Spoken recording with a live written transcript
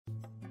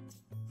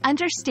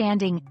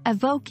Understanding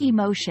Evoke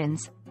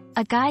Emotions,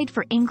 a guide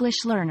for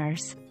English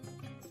learners.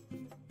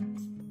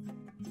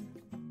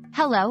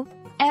 Hello,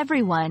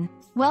 everyone.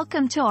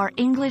 Welcome to our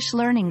English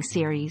learning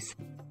series.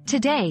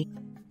 Today,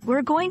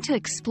 we're going to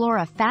explore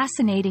a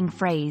fascinating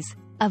phrase,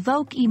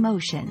 evoke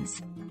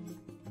emotions.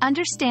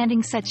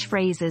 Understanding such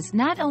phrases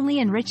not only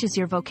enriches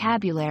your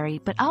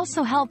vocabulary but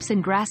also helps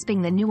in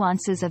grasping the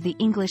nuances of the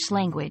English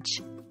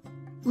language.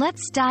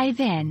 Let's dive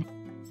in.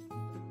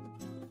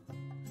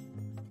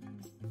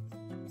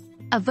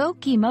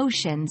 Evoke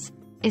emotions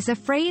is a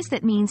phrase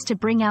that means to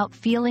bring out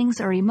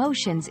feelings or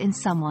emotions in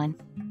someone.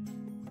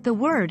 The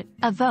word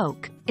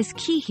evoke is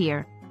key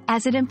here,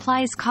 as it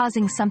implies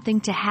causing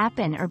something to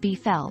happen or be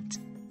felt.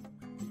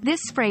 This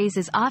phrase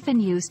is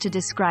often used to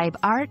describe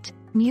art,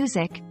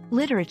 music,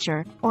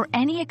 literature, or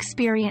any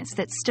experience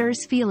that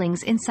stirs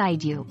feelings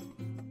inside you.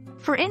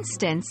 For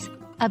instance,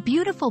 a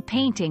beautiful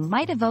painting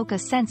might evoke a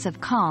sense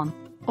of calm,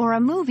 or a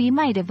movie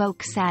might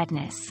evoke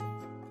sadness.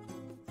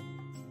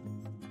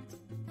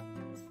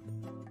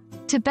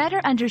 To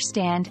better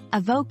understand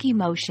evoke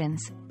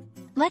emotions,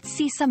 let's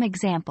see some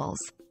examples.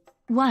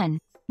 1.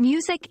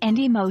 Music and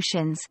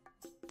emotions.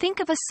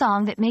 Think of a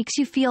song that makes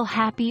you feel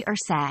happy or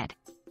sad.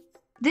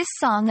 This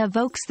song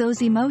evokes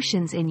those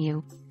emotions in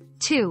you.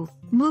 2.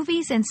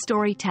 Movies and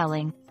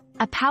storytelling.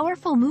 A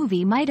powerful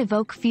movie might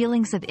evoke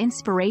feelings of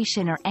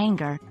inspiration or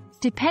anger,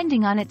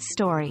 depending on its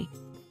story.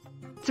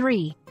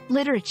 3.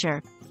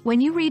 Literature.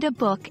 When you read a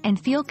book and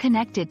feel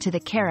connected to the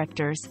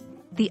characters,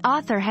 the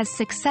author has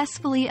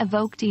successfully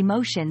evoked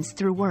emotions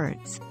through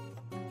words.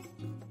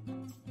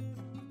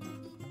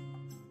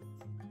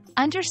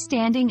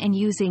 Understanding and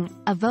using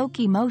evoke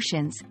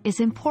emotions is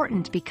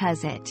important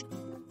because it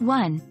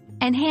 1.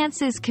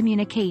 Enhances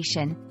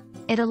communication.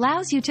 It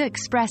allows you to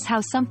express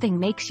how something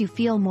makes you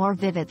feel more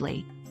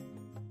vividly.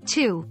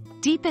 2.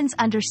 Deepens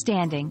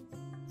understanding.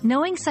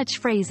 Knowing such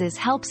phrases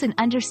helps in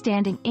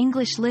understanding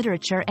English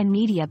literature and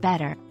media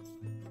better.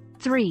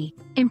 3.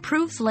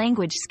 Improves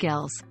language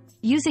skills.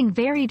 Using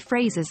varied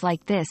phrases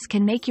like this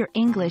can make your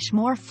English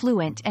more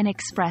fluent and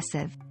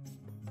expressive.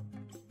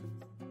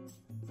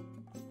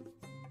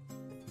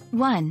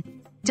 1.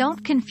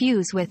 Don't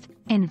confuse with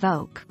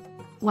invoke.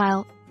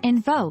 While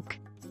invoke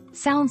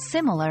sounds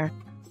similar,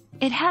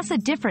 it has a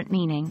different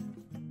meaning.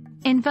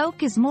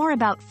 Invoke is more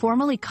about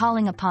formally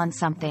calling upon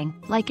something,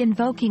 like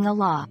invoking a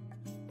law.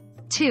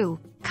 2.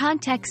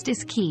 Context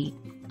is key.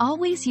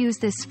 Always use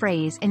this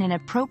phrase in an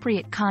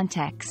appropriate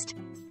context,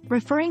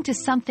 referring to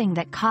something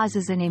that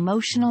causes an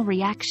emotional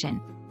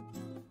reaction.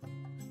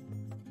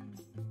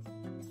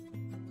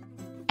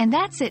 And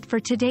that's it for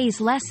today's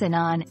lesson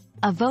on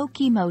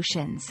evoke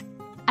emotions.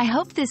 I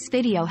hope this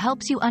video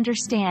helps you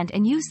understand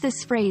and use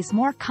this phrase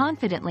more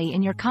confidently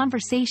in your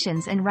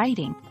conversations and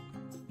writing.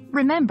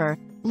 Remember,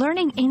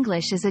 learning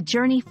English is a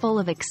journey full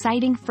of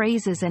exciting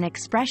phrases and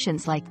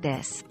expressions like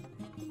this.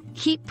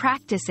 Keep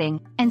practicing,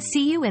 and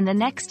see you in the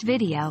next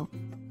video.